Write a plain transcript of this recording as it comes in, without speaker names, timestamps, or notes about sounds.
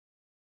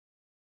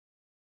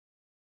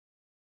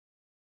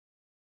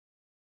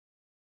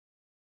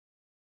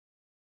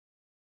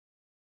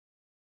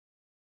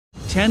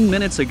10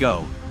 minutes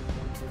ago,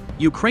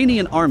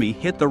 Ukrainian army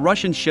hit the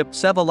Russian ship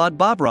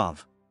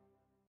Vsevolod-Bobrov.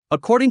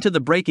 According to the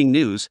breaking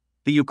news,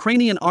 the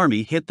Ukrainian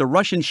army hit the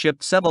Russian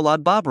ship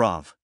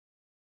Vsevolod-Bobrov.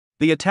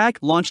 The attack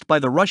launched by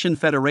the Russian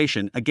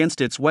Federation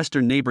against its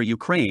western neighbor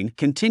Ukraine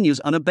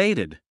continues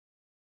unabated.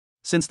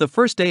 Since the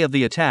first day of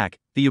the attack,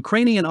 the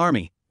Ukrainian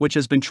army, which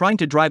has been trying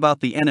to drive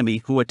out the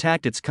enemy who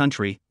attacked its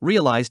country,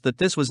 realized that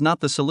this was not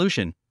the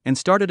solution, and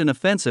started an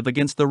offensive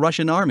against the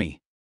Russian army.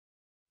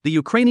 The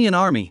Ukrainian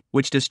army,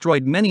 which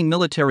destroyed many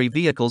military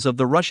vehicles of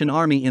the Russian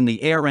army in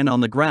the air and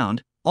on the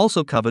ground,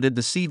 also coveted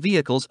the sea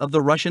vehicles of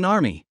the Russian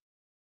army.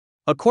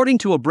 According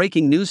to a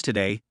breaking news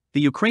today,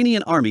 the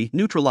Ukrainian army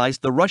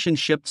neutralized the Russian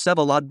ship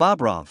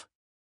Vsevolod-Bobrov.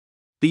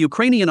 The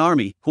Ukrainian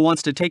army, who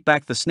wants to take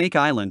back the Snake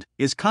Island,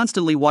 is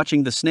constantly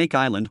watching the Snake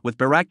Island with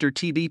Bayraktar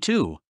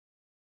TB2.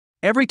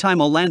 Every time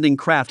a landing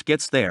craft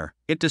gets there,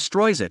 it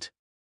destroys it.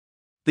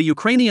 The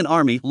Ukrainian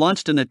army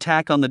launched an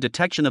attack on the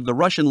detection of the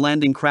Russian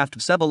landing craft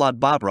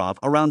Vsevolod-Bobrov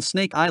around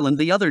Snake Island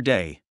the other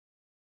day.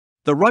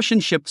 The Russian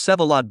ship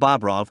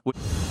Vsevolod-Bobrov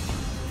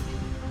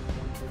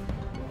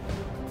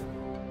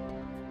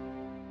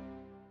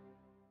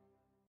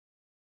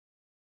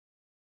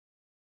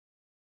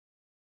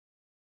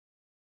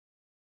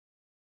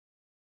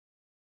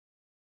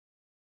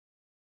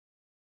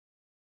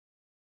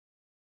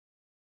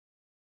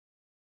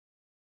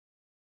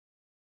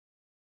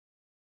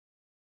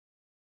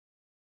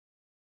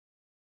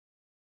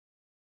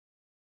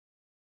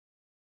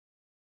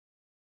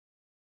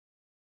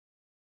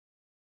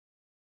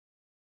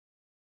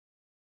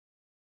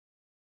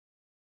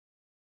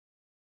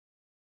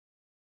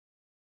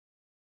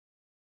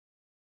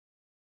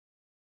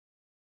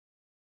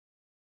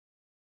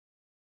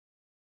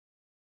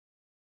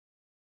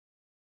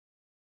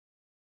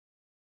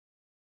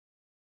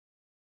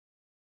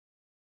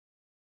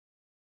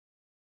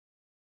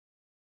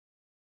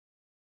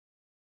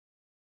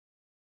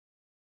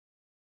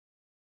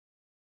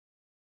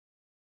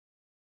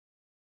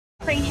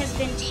Ukraine has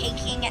been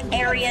taking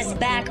areas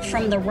back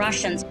from the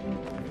Russians.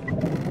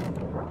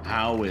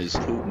 How is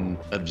Putin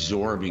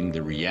absorbing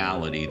the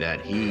reality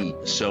that he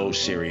so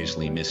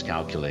seriously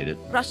miscalculated?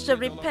 Russia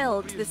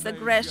repelled this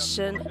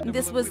aggression.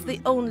 This was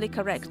the only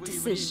correct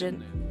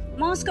decision.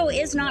 Moscow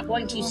is not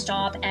going to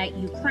stop at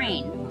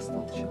Ukraine.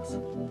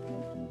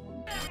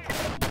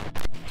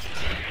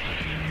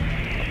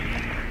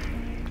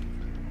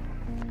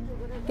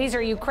 These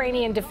are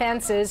Ukrainian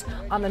defenses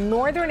on the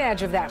northern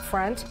edge of that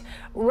front.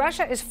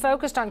 Russia is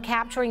focused on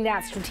capturing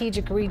that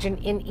strategic region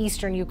in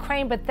eastern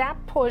Ukraine, but that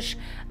push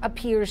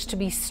appears to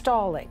be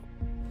stalling.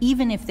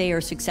 Even if they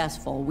are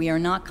successful, we are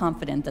not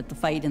confident that the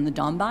fight in the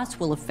Donbas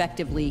will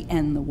effectively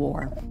end the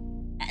war.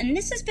 And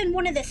this has been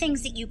one of the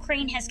things that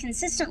Ukraine has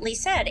consistently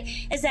said,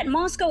 is that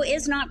Moscow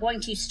is not going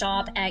to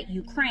stop at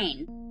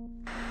Ukraine.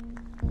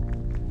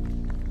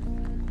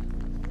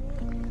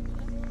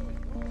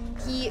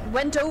 He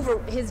went over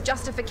his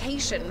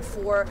justification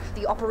for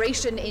the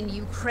operation in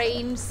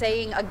Ukraine,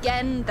 saying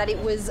again that it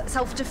was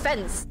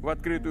self-defense.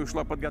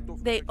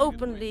 They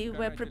openly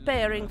were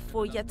preparing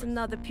for yet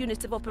another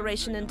punitive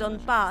operation in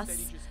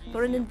Donbas,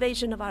 for an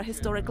invasion of our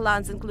historic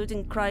lands,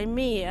 including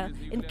Crimea.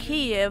 In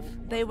Kiev,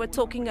 they were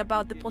talking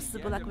about the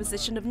possible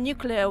acquisition of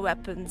nuclear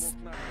weapons.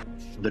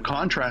 The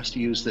contrast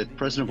is that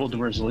President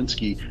Volodymyr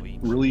Zelensky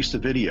released a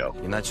video.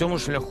 І на цьому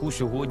шляху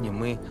сьогодні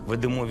ми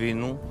ведемо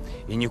війну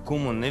і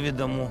нікому не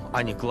віддамо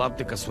ані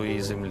клаптика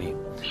своєї землі.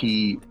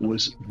 He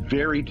was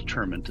very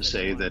determined to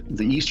say that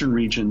the eastern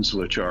regions,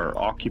 which are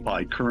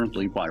occupied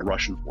currently by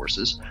Russian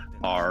forces,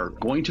 are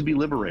going to be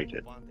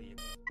liberated.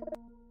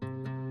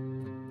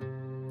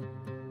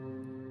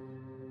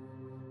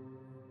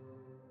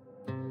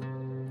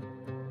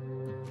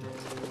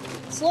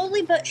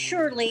 Slowly but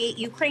surely,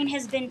 Ukraine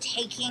has been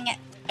taking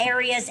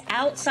areas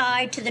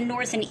outside to the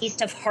north and east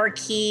of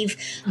Kharkiv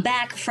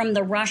back from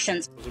the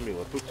Russians.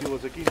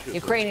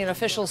 Ukrainian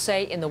officials say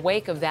in the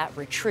wake of that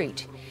retreat,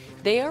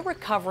 they are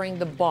recovering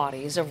the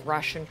bodies of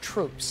Russian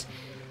troops.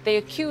 They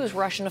accuse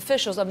Russian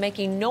officials of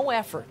making no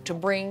effort to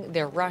bring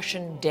their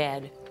Russian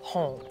dead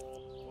home.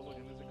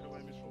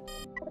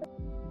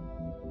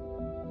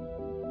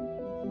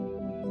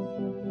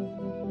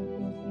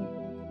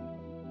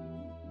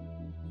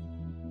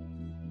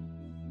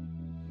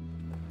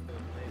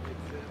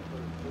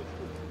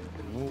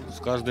 С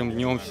каждым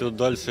днем все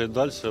дальше и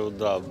дальше. Вот,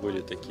 да,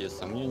 были такие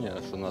сомнения,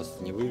 что нас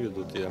не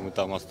выведут, и мы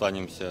там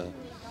останемся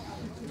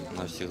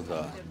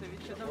навсегда.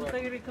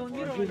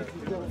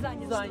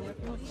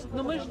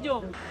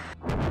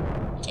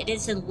 It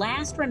is the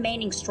last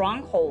remaining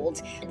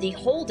stronghold, the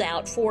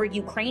holdout for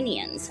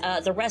Ukrainians.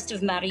 The rest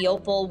of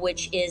Mariupol,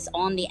 which is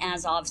on the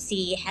Azov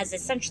Sea, has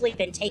essentially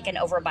been taken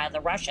over by the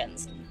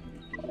Russians.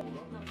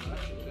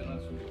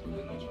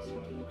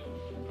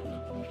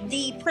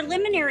 The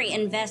preliminary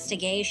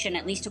investigation,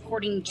 at least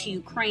according to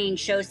Ukraine,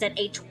 shows that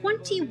a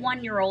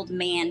 21-year-old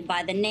man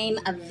by the name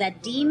of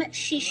Vadim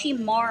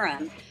Shishimara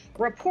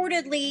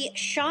reportedly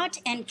shot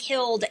and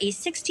killed a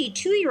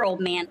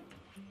 62-year-old man.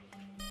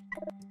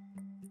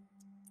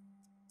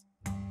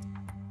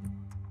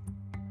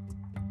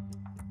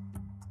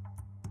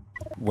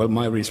 Well,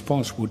 my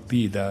response would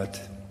be that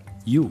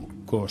you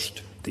caused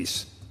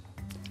this.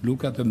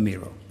 Look at the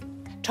mirror.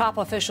 Top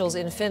officials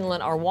in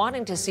Finland are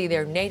wanting to see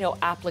their NATO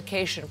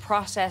application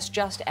processed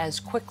just as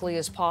quickly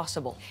as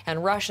possible.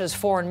 And Russia's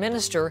foreign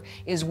minister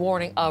is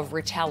warning of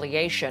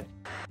retaliation.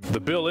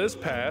 The bill is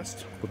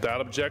passed without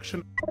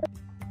objection.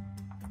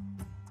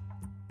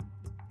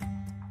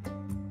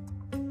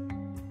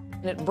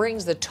 And it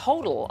brings the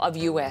total of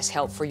U.S.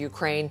 help for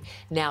Ukraine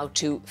now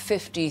to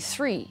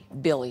 $53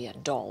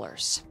 billion.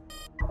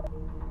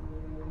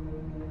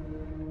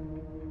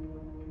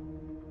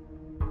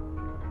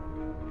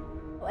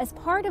 As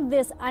part of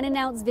this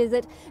unannounced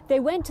visit, they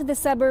went to the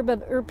suburb of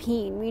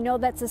Irpin. We know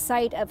that's a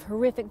site of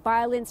horrific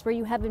violence where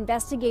you have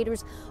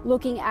investigators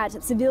looking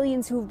at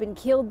civilians who have been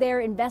killed there,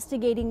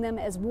 investigating them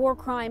as war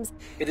crimes.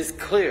 It is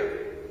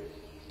clear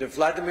that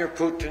Vladimir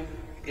Putin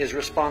is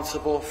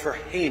responsible for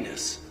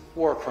heinous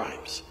war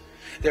crimes.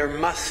 There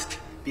must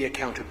be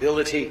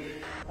accountability.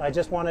 I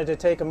just wanted to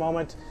take a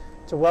moment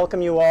to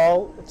welcome you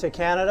all to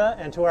Canada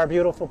and to our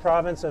beautiful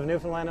province of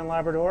Newfoundland and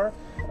Labrador.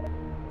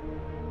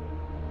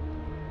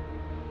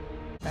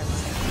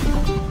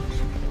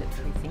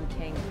 Military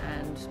thinking,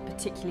 and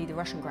particularly the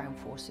Russian ground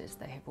forces,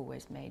 they have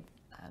always made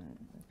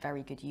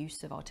very good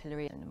use of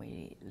artillery. And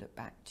we look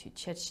back to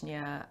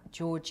Chechnya,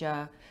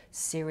 Georgia,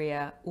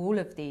 Syria, all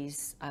of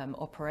these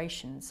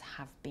operations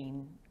have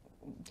been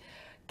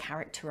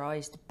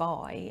characterized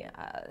by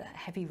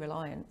heavy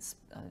reliance,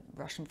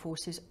 Russian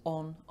forces,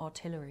 on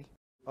artillery.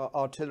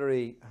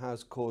 Artillery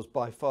has caused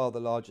by far the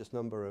largest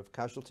number of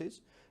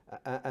casualties.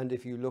 And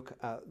if you look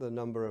at the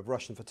number of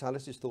Russian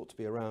fatalities, thought to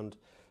be around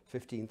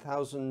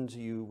 15,000,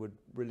 you would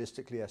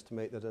realistically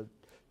estimate that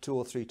 2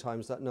 or 3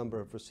 times that number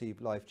have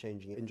received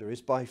life-changing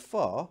injuries. By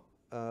far,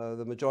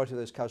 the majority of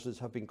those casualties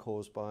have been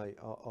caused by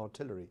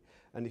artillery.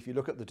 And if you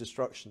look at the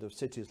destruction of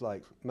cities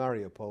like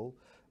Mariupol,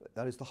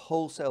 that is the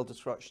wholesale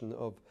destruction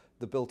of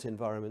the built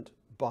environment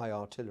by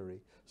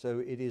artillery. So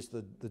it is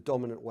the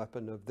dominant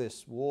weapon of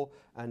this war,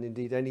 and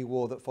indeed any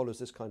war that follows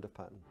this kind of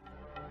pattern.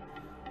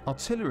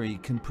 Artillery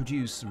can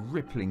produce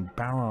rippling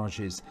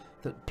barrages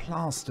that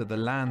plaster the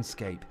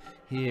landscape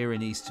here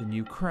in eastern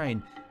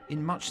Ukraine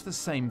in much the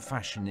same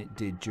fashion it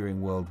did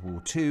during World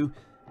War II,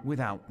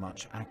 without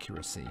much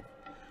accuracy.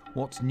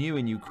 What's new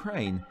in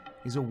Ukraine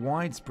is a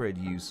widespread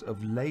use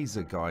of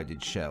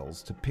laser-guided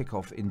shells to pick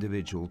off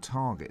individual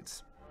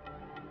targets.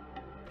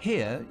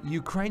 Here,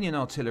 Ukrainian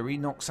artillery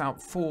knocks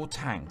out 4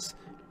 tanks,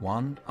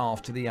 one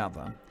after the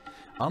other.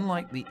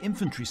 Unlike the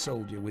infantry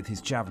soldier with his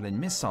Javelin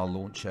missile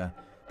launcher,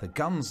 the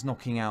guns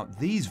knocking out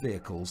these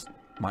vehicles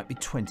might be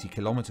 20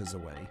 kilometers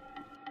away.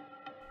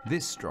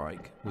 This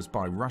strike was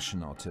by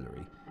Russian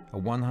artillery, a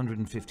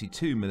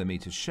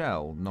 152mm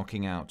shell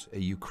knocking out a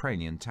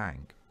Ukrainian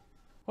tank.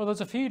 Well,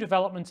 there's a few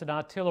developments in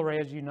artillery,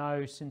 as you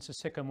know, since the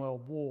Second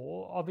World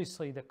War.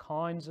 Obviously, the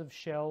kinds of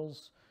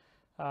shells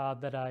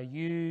that are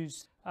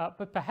used,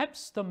 but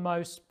perhaps the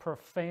most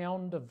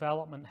profound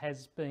development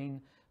has been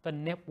the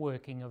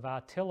networking of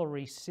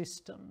artillery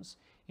systems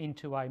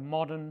into a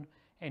modern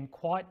and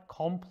quite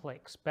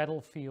complex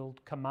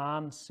battlefield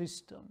command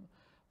system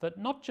that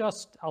not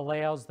just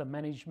allows the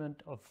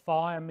management of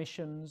fire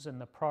missions and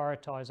the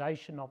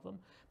prioritisation of them,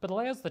 but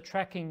allows the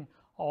tracking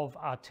of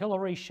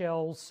artillery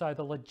shells so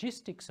the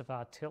logistics of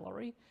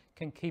artillery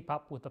can keep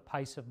up with the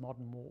pace of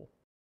modern war.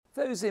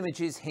 Those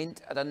images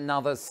hint at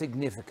another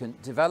significant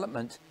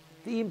development,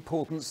 the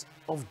importance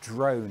of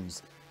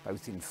drones,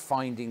 both in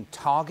finding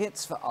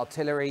targets for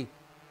artillery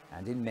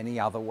and in many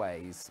other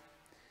ways.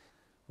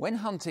 When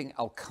hunting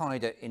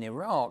Al-Qaeda in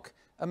Iraq,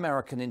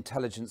 American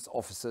intelligence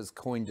officers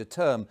coined a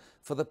term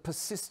for the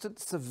persistent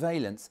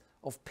surveillance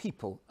of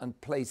people and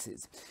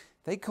places.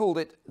 They called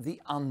it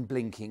the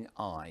unblinking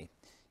eye.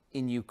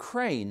 In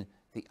Ukraine,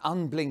 the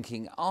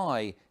unblinking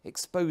eye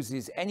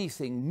exposes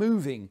anything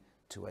moving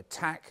to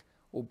attack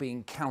or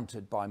being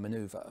countered by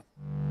maneuver.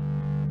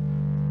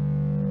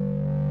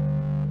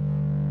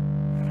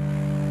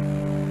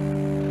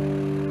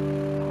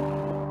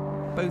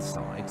 Both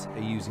sides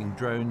are using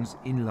drones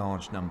in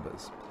large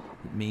numbers.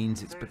 It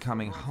means it's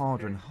becoming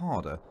harder and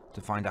harder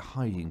to find a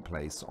hiding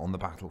place on the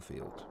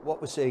battlefield.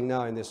 What we're seeing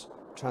now in this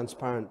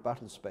transparent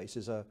battle space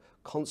is a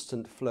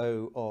constant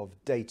flow of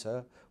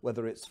data,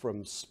 whether it's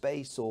from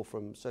space or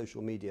from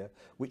social media,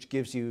 which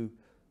gives you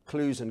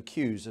clues and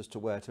cues as to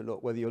where to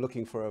look, whether you're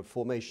looking for a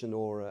formation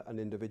or an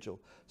individual.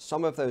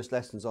 Some of those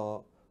lessons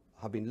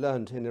have been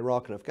learned in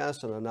Iraq and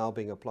Afghanistan and are now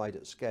being applied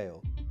at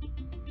scale.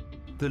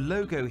 The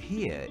logo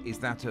here is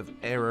that of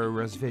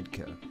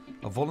Aerorozvedka,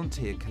 a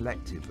volunteer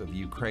collective of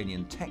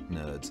Ukrainian tech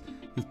nerds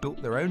who've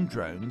built their own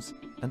drones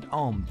and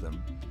armed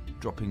them,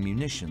 dropping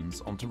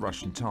munitions onto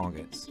Russian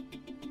targets.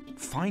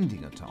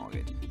 Finding a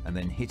target and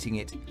then hitting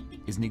it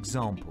is an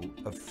example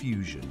of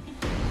fusion.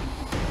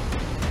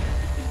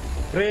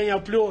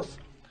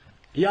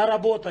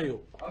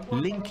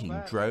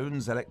 Linking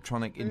drones,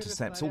 electronic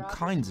intercepts, all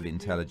kinds of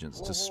intelligence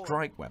to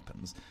strike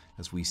weapons,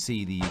 as we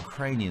see the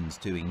Ukrainians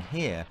doing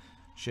here,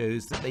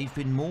 shows that they've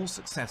been more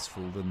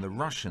successful than the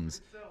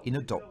Russians in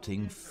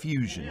adopting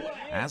fusion,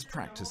 as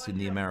practiced in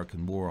the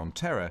American War on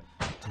Terror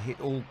to hit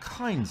all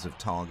kinds of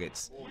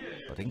targets,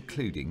 but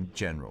including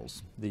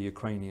generals. The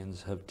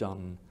Ukrainians have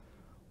done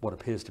what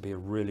appears to be a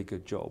really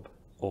good job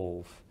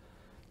of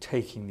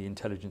taking the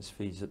intelligence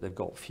feeds that they've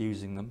got,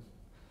 fusing them,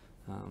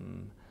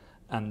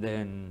 and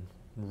then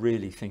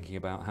really thinking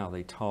about how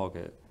they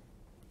target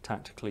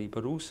tactically,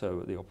 but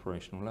also at the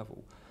operational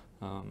level.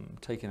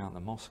 Taking out the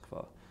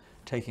Moskva,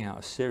 taking out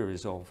a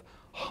series of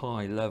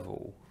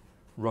high-level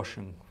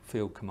Russian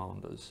field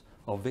commanders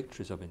are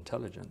victories of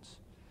intelligence.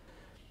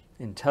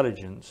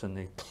 Intelligence and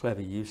the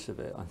clever use of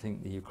it, I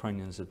think the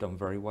Ukrainians have done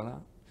very well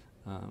at.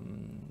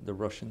 The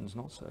Russians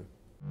not so.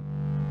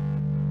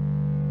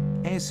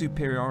 Air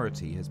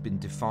superiority has been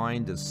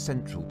defined as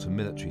central to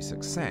military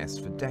success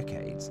for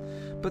decades,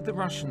 but the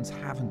Russians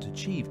haven't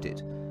achieved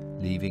it,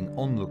 leaving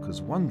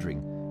onlookers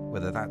wondering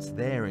whether that's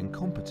their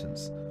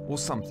incompetence or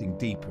something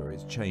deeper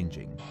is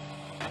changing.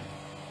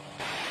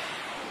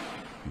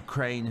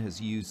 Ukraine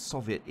has used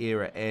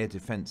Soviet-era air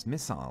defense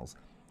missiles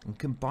and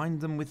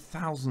combined them with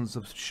thousands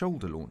of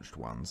shoulder-launched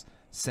ones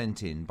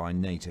sent in by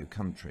NATO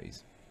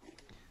countries.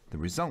 The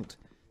result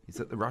is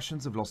that the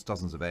Russians have lost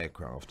dozens of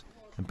aircraft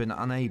and been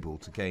unable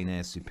to gain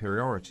air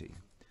superiority.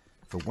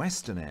 For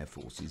Western air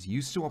forces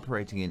used to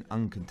operating in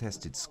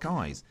uncontested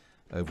skies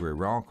over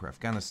Iraq or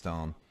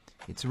Afghanistan,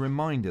 it's a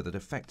reminder that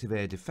effective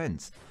air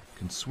defense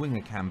can swing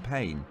a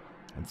campaign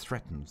and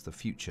threatens the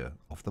future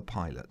of the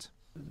pilot.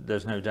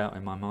 There's no doubt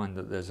in my mind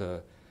that there's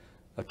a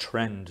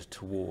trend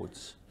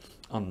towards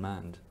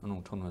unmanned and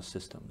autonomous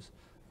systems.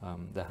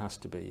 There has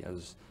to be,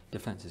 as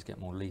defences get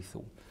more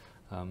lethal,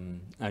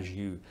 as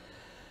you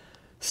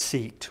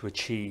seek to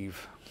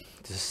achieve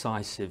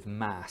decisive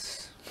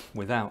mass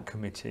without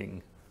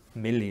committing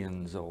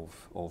millions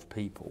of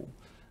people,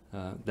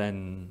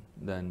 then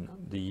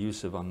the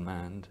use of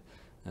unmanned,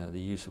 the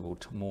use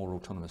of more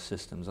autonomous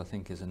systems, I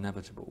think, is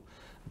inevitable.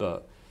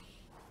 But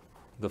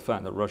the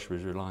fact that Russia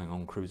is relying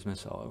on cruise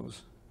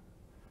missiles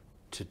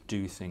to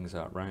do things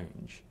at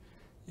range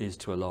is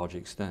to a large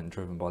extent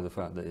driven by the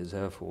fact that its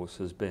air force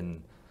has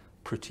been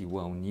pretty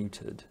well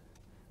neutered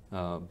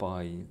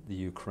by the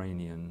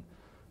Ukrainian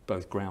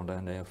both ground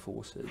and air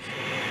forces.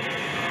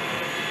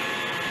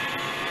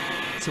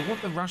 So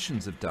what the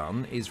Russians have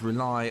done is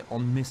rely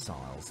on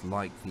missiles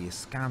like the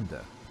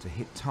Iskander to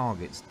hit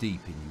targets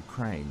deep in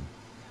Ukraine.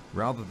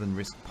 Rather than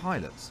risk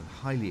pilots and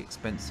highly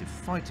expensive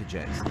fighter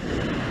jets,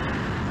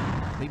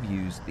 they've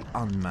used the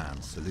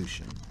unmanned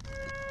solution.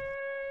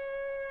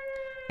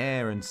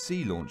 Air and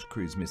sea-launched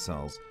cruise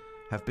missiles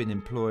have been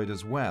employed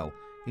as well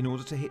in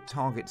order to hit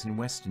targets in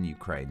western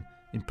Ukraine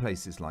in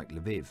places like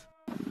Lviv.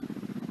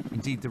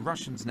 Indeed, the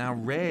Russians now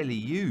rarely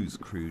use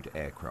crewed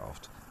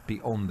aircraft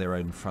beyond their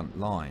own front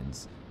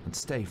lines and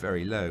stay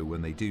very low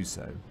when they do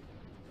so.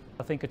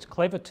 I think it's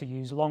clever to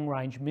use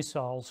long-range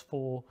missiles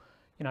for,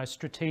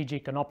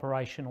 strategic and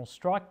operational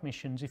strike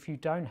missions if you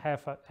don't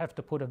have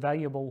to put a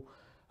valuable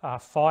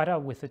fighter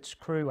with its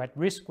crew at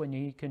risk when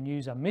you can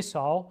use a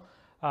missile.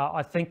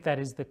 I think that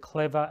is the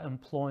clever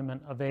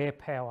employment of air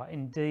power.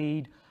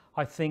 Indeed,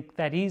 I think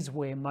that is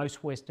where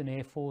most Western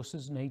air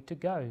forces need to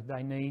go.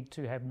 They need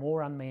to have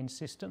more unmanned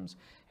systems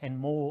and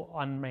more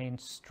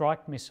unmanned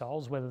strike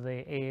missiles, whether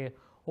they're air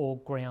or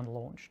ground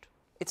launched.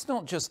 It's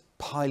not just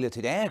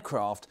piloted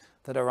aircraft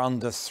that are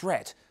under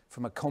threat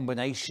from a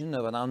combination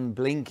of an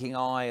unblinking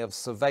eye of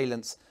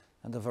surveillance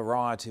and a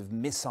variety of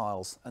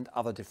missiles and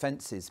other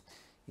defences.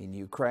 In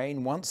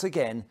Ukraine, once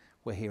again,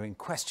 we're hearing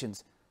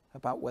questions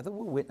about whether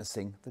we're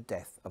witnessing the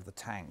death of the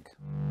tank.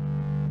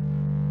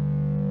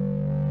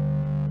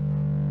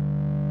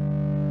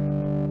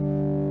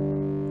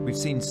 We've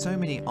seen so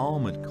many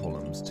armoured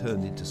columns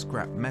turned into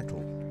scrap metal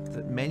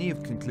that many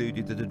have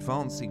concluded that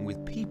advancing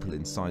with people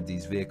inside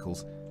these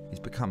vehicles is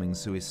becoming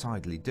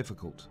suicidally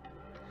difficult.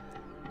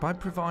 By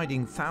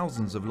providing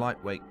thousands of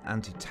lightweight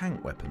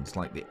anti-tank weapons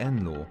like the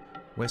NLAW,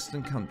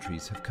 Western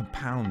countries have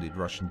compounded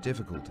Russian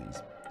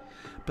difficulties.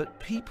 But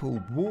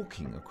people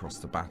walking across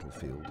the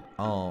battlefield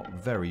are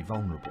very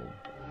vulnerable.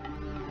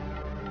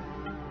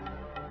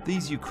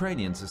 These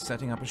Ukrainians are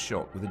setting up a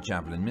shot with a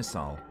Javelin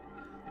missile.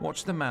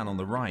 Watch the man on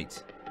the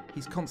right.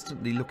 He's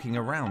constantly looking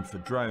around for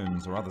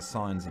drones or other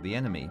signs of the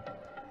enemy.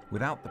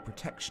 Without the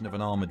protection of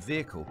an armoured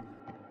vehicle,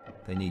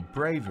 they need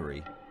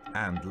bravery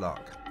and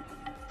luck.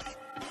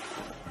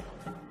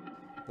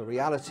 The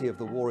reality of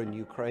the war in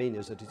Ukraine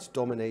is that it's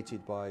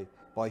dominated by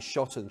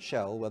shot and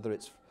shell, whether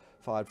it's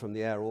fired from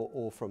the air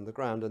or from the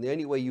ground. And the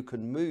only way you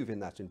can move in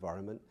that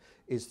environment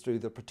is through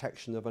the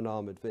protection of an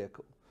armoured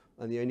vehicle.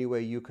 And the only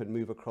way you can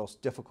move across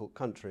difficult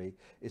country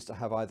is to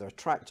have either a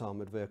tracked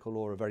armoured vehicle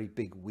or a very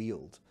big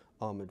wheeled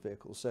armoured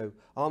vehicle. So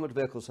armoured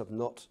vehicles have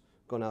not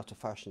gone out of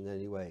fashion in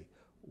any way.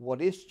 What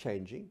is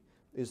changing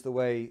is the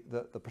way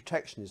that the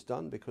protection is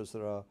done, because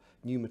there are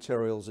new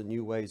materials and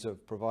new ways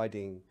of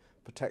providing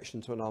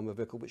protection to an armoured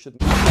vehicle which should